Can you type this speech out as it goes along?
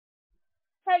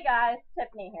Hey guys,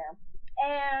 Tiffany here,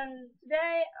 and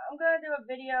today I'm gonna do a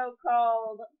video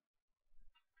called,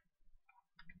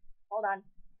 hold on,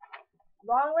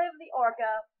 Long Live the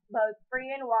Orca, both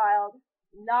free and wild,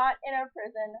 not in a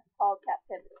prison called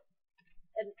Captivity.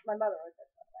 And my mother was this,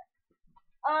 by the way.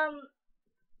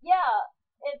 Yeah,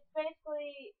 it's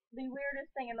basically the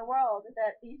weirdest thing in the world is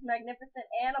that these magnificent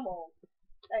animals,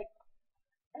 like,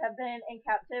 have been in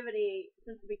captivity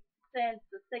since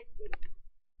the 60s.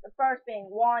 The first being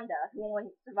Wanda, who only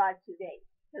survived 2 days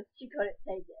because she couldn't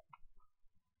take it.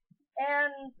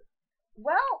 And,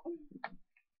 well,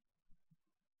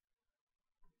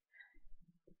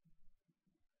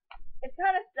 it's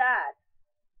kind of sad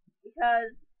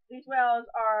because these whales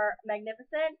are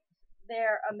magnificent,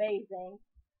 they're amazing,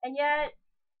 and yet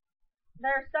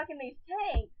they're stuck in these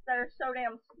tanks that are so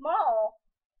damn small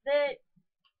that,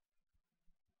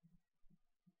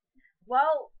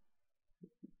 well,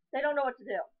 they don't know what to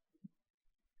do.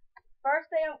 First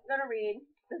thing I'm going to read,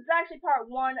 this is actually part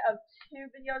 1 of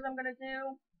 2 videos I'm going to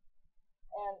do,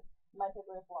 and my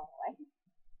paper is blowing away,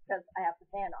 because I have the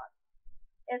fan on.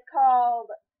 It's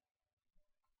called,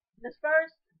 this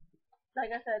first,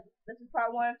 like I said, this is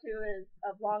part 1 of 2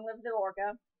 of Long Live the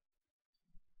Orca.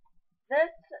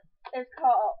 This is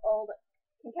called,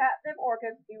 Can Captive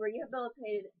Orcas Be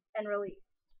Rehabilitated and Released?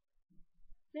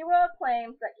 SeaWorld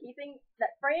claims that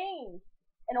freeing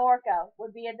an orca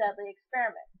would be a deadly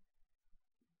experiment.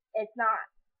 It's not.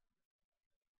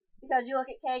 Because you look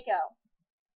at Keiko.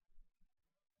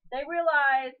 They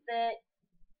realized that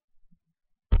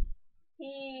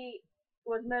he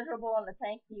was miserable in the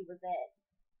tank he was in.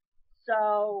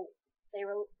 So they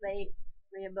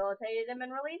rehabilitated him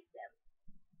and released him.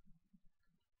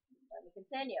 Let me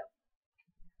continue.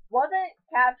 Wasn't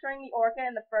capturing the orca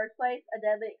in the first place a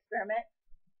deadly experiment?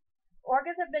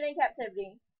 Orcas have been in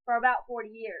captivity for about 40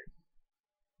 years.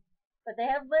 But they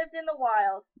have lived in the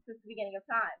wild since the beginning of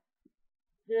time.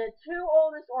 The 2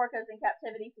 oldest orcas in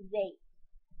captivity to date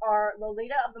are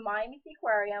Lolita of the Miami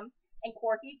Seaquarium and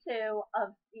Corky 2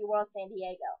 of SeaWorld San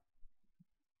Diego.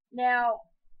 Now,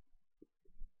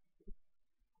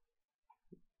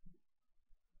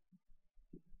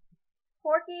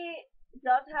 Corky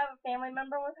does have a family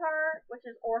member with her, which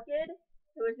is Orchid,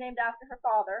 who is named after her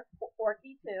father,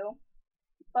 Corky 2.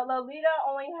 But Lolita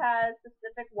only has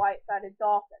Pacific white-sided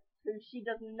dolphins, who she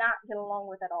does not get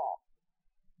along with at all.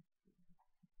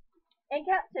 In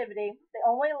captivity, they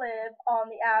only live on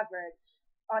an average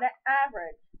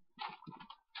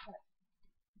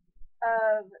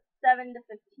of 7 to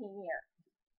 15 years.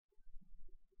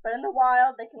 But in the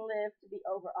wild, they can live to be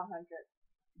over 100.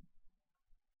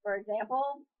 For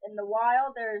example, in the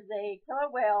wild, there's a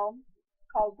killer whale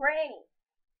called Granny,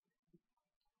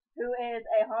 who is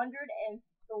 103.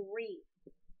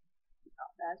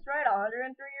 Oh, that's right, 103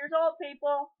 years old,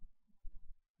 people.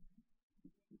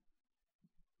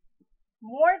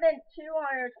 More than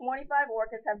 225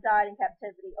 orcas have died in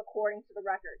captivity, according to the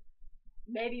records.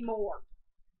 Maybe more.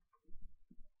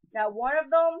 Now, one of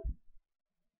them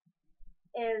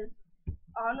is,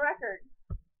 on record,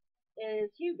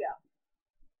 is Hugo,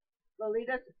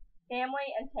 Lolita's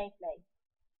family and tank mate,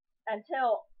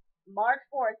 until March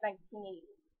 4th, 1980,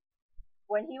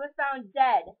 when he was found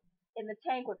dead in the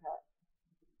tank with her.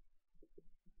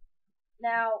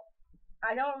 Now,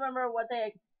 I don't remember what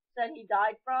they said he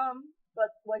died from, but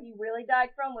what he really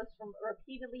died from was from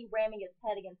repeatedly ramming his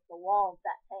head against the wall of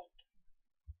that tank.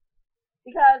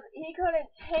 Because he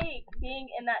couldn't take being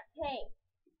in that tank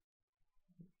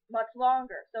much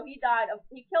longer, so he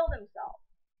killed himself,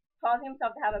 causing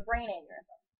himself to have a brain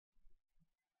aneurysm.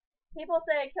 People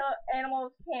say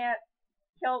animals can't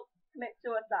commit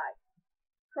suicide.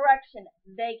 Correction,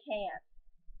 they can.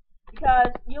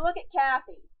 Because you look at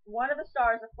Kathy, one of the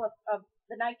stars of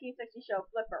the 1960 show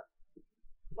Flipper.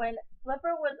 When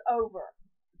Flipper was over,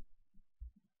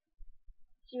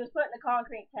 she was put in a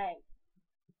concrete tank.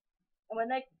 And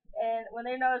when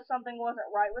they noticed something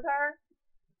wasn't right with her,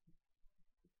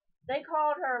 they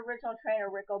called her original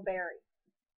trainer Rick O'Berry.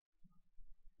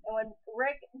 And when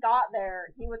Rick got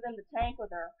there, he was in the tank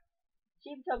with her.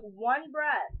 She took one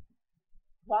breath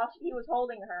while he was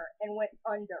holding her and went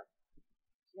under.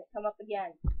 She didn't come up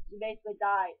again. She basically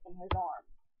died in his arms.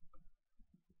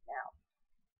 Now.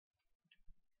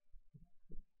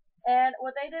 And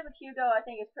what they did with Hugo, I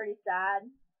think, is pretty sad.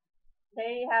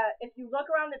 If you look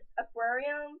around the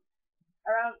aquarium,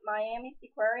 around Miami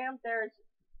Seaquarium, there's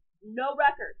no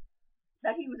record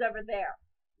that he was ever there.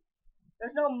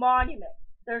 There's no monument.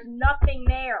 There's nothing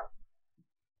there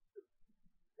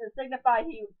to signify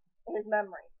his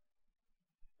memory.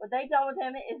 What they've done with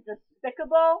him is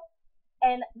despicable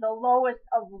and the lowest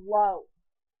of low.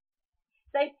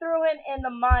 They threw him in the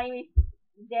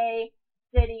Miami-Dade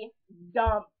City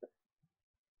dump.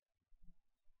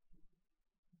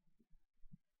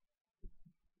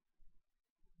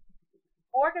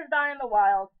 Orcas die in the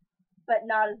wild, but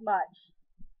not as much.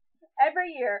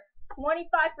 Every year, 25%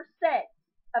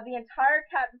 of the entire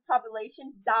captive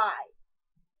population die.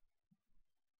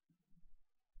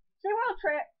 SeaWorld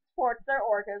transports their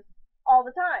orcas all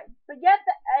the time, but yet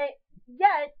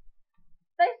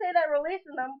they say that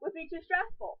releasing them would be too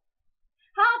stressful.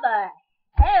 How the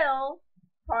hell,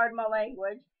 pardon my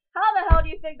language, how the hell do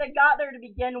you think they got there to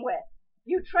begin with?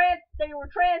 They were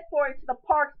transported to the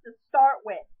parks to start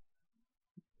with.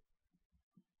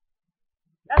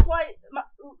 That's why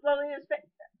Lolita's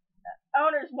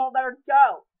owners won't let her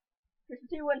go, because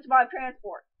she wouldn't survive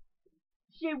transport.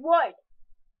 She would.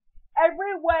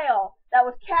 Every whale that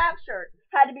was captured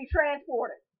had to be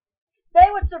transported.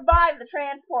 They would survive the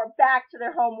transport back to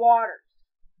their home waters.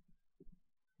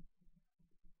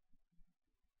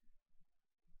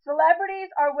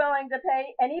 Celebrities are willing to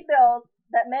pay any bills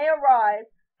that may arise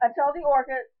until the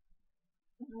orcas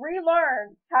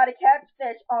relearn how to catch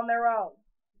fish on their own.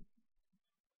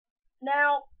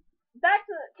 Now, back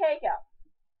to Keiko.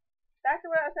 Back to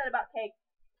what I said about Keiko.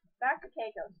 Back to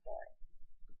Keiko's story.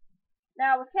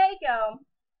 Now, with Keiko,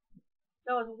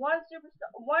 there was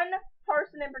one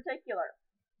person in particular,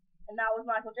 and that was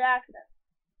Michael Jackson.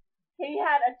 He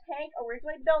had a tank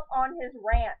originally built on his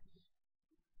ranch.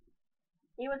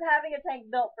 He was having a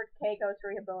tank built for Keiko's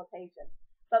rehabilitation,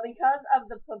 but because of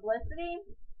the publicity,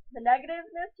 the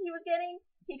negativeness he was getting,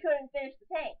 he couldn't finish the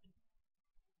tank.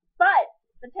 But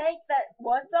the tank that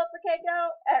was built for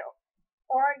Keiko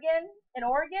in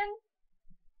Oregon,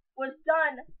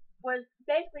 was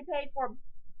basically paid for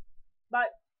by,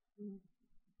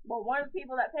 one of the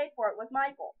people that paid for it was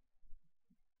Michael.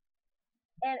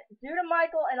 And due to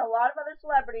Michael and a lot of other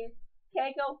celebrities,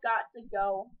 Keiko got to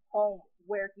go home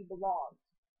where he belongs.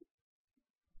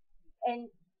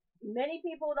 And many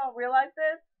people don't realize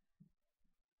this,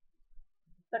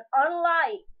 but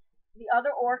unlike the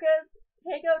other orcas,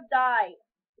 Keiko died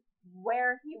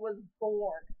where he was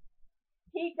born.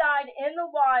 He died in the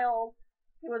wild.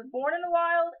 He was born in the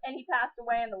wild, and he passed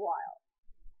away in the wild.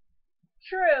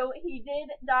 True, he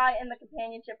did die in the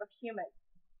companionship of humans,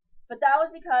 but that was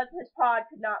because his pod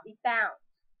could not be found.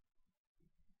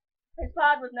 His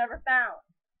pod was never found.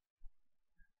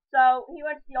 So he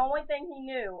went to the only thing he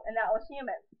knew, and that was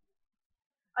humans.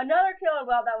 Another killer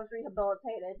whale that was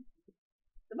rehabilitated,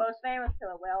 the most famous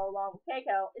killer whale along with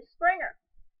Keiko, is Springer.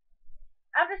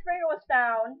 After Springer was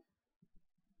found,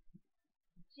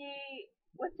 she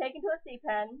was taken to a sea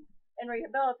pen and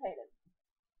rehabilitated.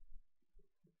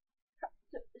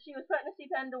 She was put in a sea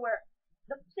pen where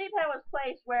the sea pen was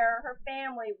placed where her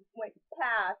family went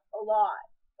past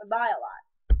by a lot.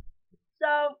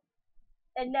 So,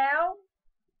 and now,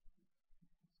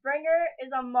 Springer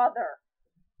is a mother.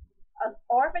 An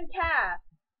orphan calf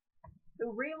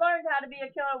who relearned how to be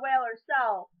a killer whale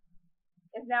herself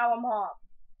is now a mom.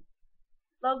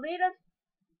 The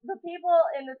people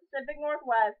in the Pacific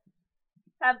Northwest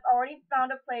have already found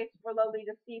a place for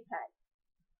Lolita's sea pen.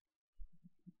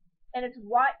 And it's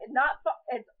right in the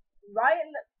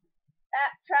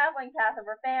traveling path of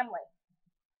her family.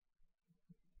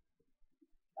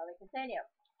 Let me continue.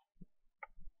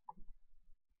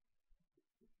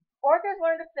 Orcas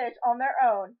learn to fish on their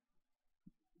own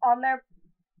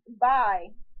by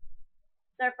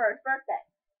their first birthday,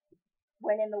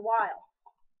 when in the wild.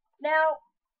 Now,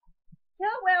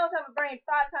 killer whales have a brain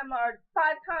 5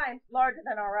 times larger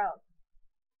than our own.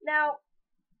 Now,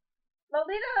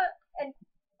 Lolita and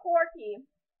Corky,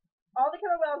 all the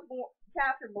killer whales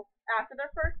captured after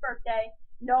their first birthday,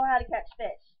 know how to catch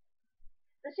fish.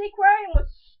 The seaquarium was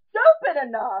stupid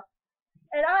enough,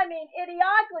 and I mean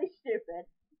idiotically stupid,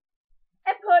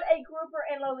 and put a grouper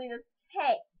in Lolita's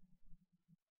tank.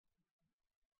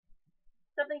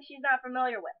 Something she's not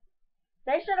familiar with.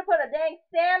 They should have put a dang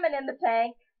salmon in the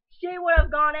tank. She would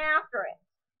have gone after it.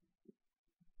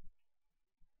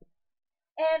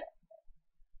 And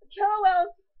killer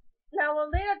whales, now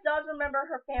Lolita does remember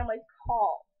her family's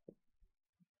call,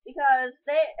 because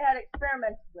they had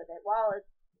experimented with it while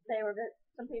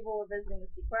some people were visiting the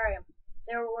aquarium.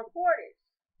 They were reporters.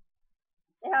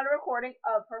 They had a recording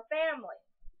of her family.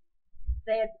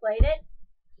 They had played it.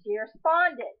 She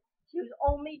responded. She was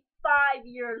only 5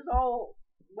 years old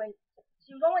when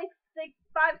she was only 6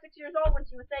 years old when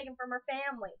she was taken from her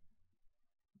family.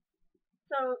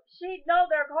 So she'd know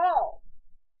their call.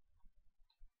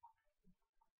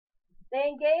 They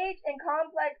engage in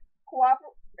complex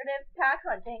cooperative pack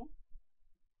hunting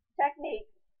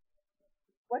techniques,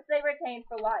 which they retain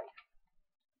for life.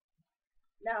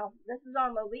 Now, this is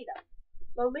on Lolita.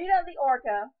 Lolita the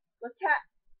orca was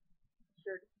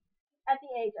captured at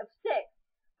the age of 6,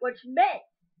 which meant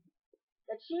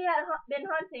that she had been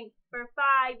hunting for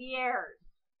 5 years.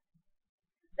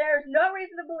 There is no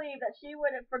reason to believe that she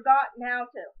would have forgotten how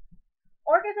to.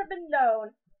 Orcas have been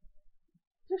known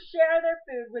to share their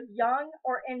food with young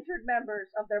or injured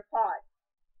members of their pod.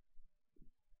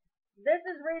 This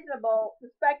is reasonable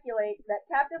to speculate that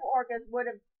captive orcas would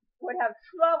have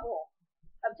trouble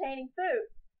obtaining food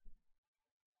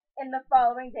in the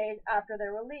following days after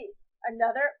their release.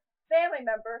 Another family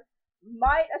member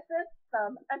might assist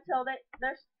them until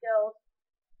their skills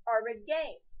are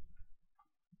regained.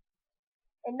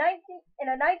 In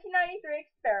a 1993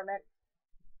 experiment,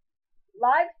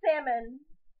 live salmon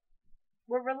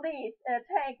were released in a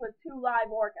tank with 2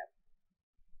 live orcas.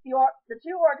 The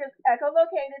 2 orcas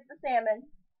echolocated the salmon,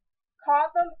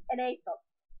 caught them, and ate them.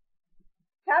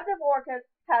 Captive orcas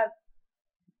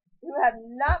who have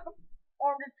not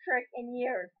performed a trick in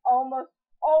years almost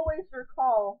always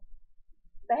recall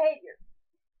behavior.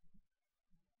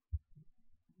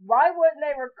 Why wouldn't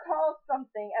they recall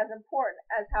something as important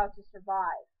as how to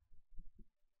survive?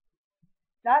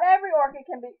 Not every orca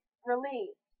can be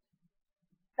released.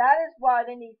 That is why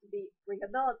they need to be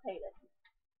rehabilitated.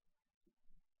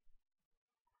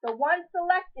 The ones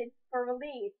selected for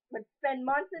release would spend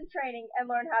months in training and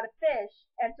learn how to fish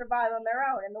and survive on their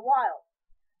own in the wild.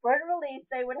 For release,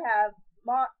 they would have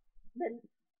been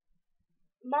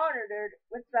monitored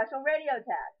with special radio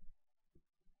tags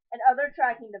and other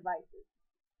tracking devices.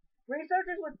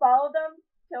 Researchers would follow them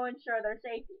to ensure their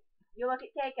safety. You look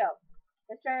at Keiko.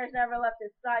 His trainers never left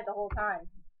his side the whole time.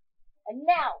 And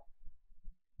now,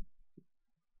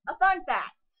 a fun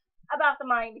fact about the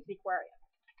Miami Aquarium.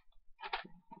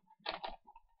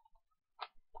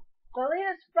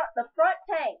 The front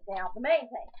tank, now the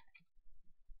main tank.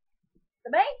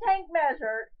 The main tank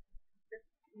measured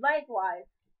lengthwise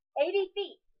 80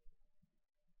 feet.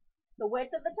 The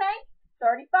width of the tank,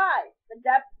 35. The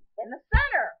depth in the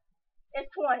center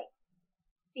is 20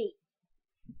 feet.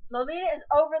 Lolita is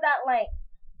over that length.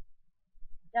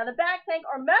 Now the back tank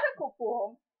or medical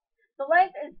pool, the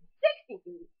length is 60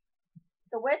 feet.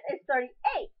 The width is 38.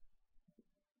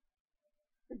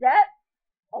 The depth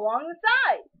along the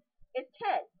sides is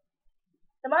 10.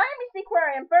 The Miami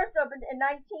Aquarium first opened in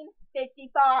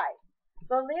 1955.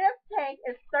 Lolita's tank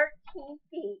is 13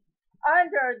 feet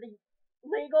under the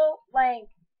legal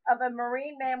length of a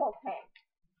marine mammal tank.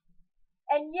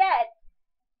 And yet,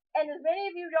 and as many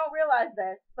of you don't realize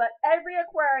this, but every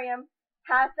aquarium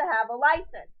has to have a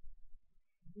license.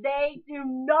 They do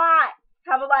not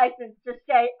have a license to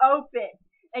stay open,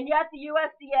 and yet the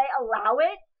USDA allow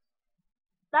it?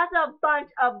 That's a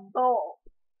bunch of bull.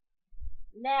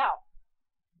 Now,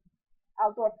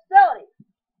 outdoor facilities.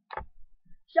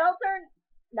 Shelter,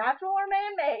 natural or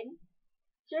man-made,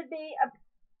 should be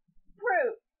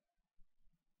approved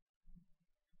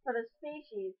for the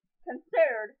species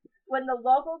considered when the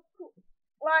local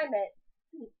climate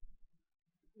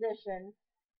conditions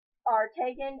are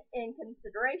taken in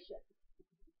consideration.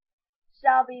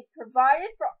 Shall be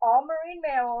provided for all marine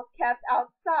mammals kept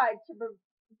outside to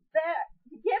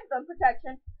give them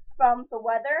protection from the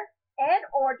weather and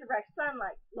or direct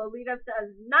sunlight. Lolita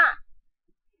does not,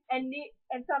 and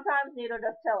sometimes neither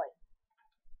does Tilly.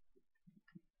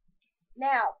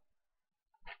 Now,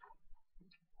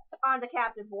 on to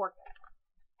captive orcas.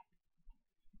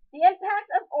 The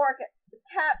impact of orcas was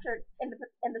captured in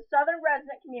the southern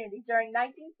resident community during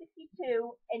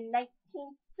 1962 and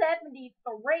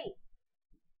 1973.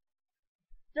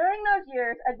 During those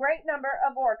years, a great number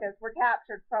of orcas were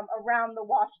captured from around the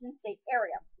Washington State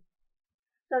area,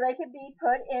 so they could be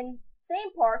put in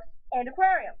theme parks and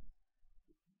aquariums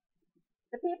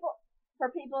for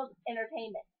people's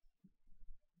entertainment.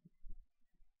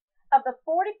 Of the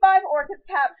 45 orcas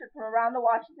captured from around the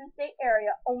Washington State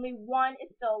area, only one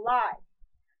is still alive,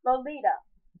 Lolita.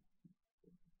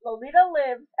 Lolita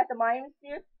lives at the Miami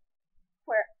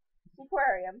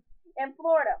Aquarium in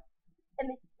Florida. In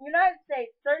the United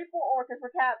States, 34 orcas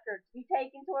were captured to be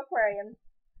taken to aquariums.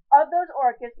 Of those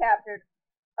orcas captured,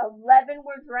 11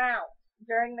 were drowned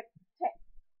during the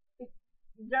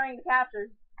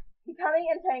captures, becoming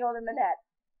entangled in the net.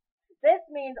 This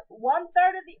means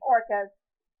 1/3 of the orcas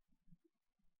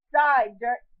died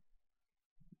during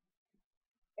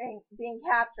being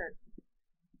captured.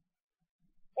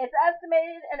 It's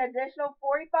estimated an additional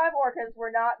 45 orcas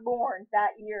were not born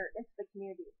that year into the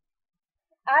community.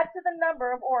 Add to the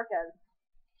number of orcas.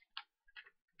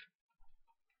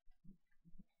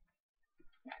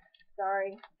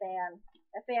 Sorry, fan.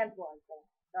 A fan's blowing thing.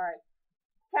 Sorry.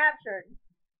 Captured.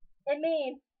 It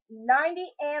means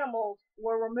 90 animals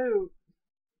were removed.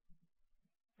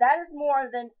 That is more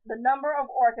than the number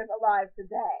of orcas alive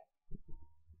today.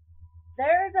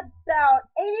 There is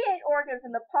about 88 orcas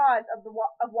in the pods of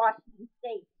Washington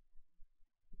State.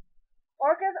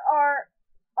 Orcas are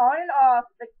on and off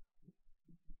the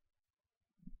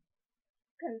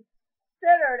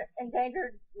considered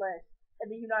endangered list in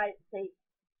the United States.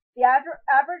 The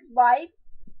average life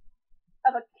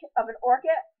of an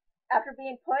orca after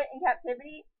being put in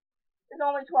captivity is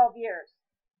only 12 years.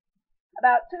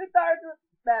 About 2/3 of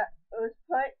that was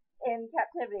put in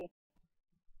captivity.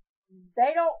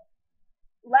 They don't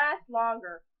last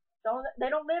longer. They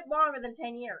don't live longer than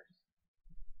 10 years.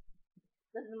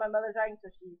 This is my mother's writing, so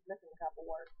she's missing a couple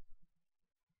words.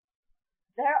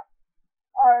 There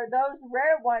are those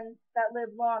rare ones that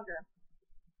live longer.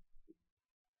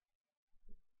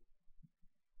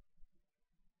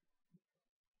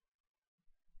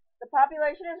 The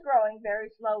population is growing very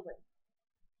slowly.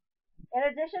 In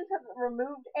addition to the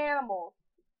removed animals,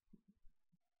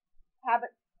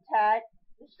 habitat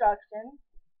destruction,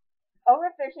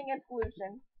 overfishing, and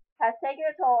pollution has taken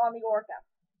a toll on the orca.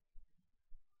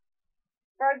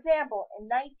 For example, in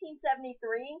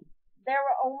 1973, there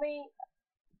was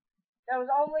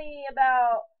only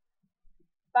about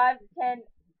 5 to 10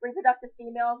 reproductive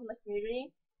females in the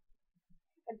community.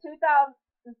 In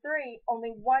 2003,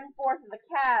 only one-fourth of the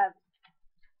calves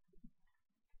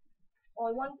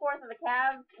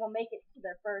will make it to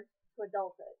their first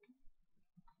adulthood.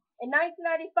 In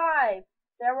 1995,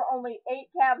 there were only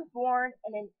 8 calves born,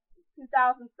 and in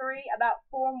 2003, about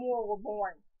 4 more were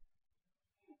born.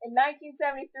 In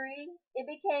 1973, it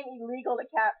became illegal to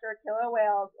capture killer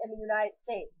whales in the United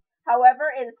States. However,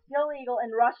 it is still legal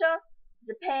in Russia,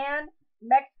 Japan,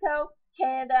 Mexico,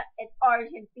 Canada, and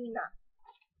Argentina.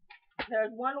 There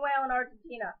is one whale in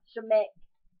Argentina, Schmidt.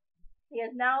 He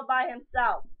is now by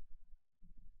himself.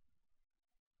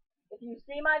 If you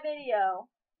see my video,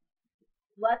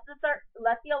 let the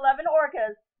 11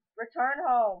 orcas return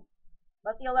home.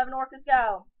 Let the 11 orcas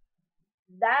go.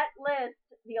 That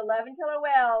lists the 11 killer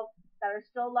whales that are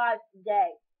still alive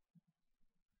today.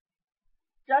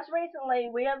 Just recently,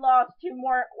 we had lost 2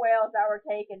 more whales that were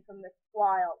taken from the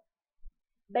wild.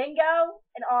 Bingo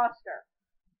and Oscar.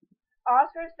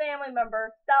 Oscar's family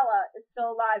member, Stella, is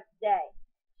still alive today.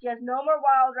 She has no more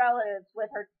wild relatives with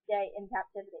her today in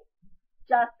captivity.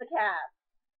 Just the calves.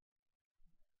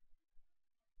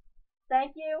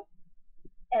 Thank you,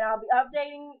 and I'll be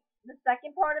updating the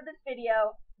second part of this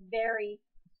video very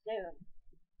soon.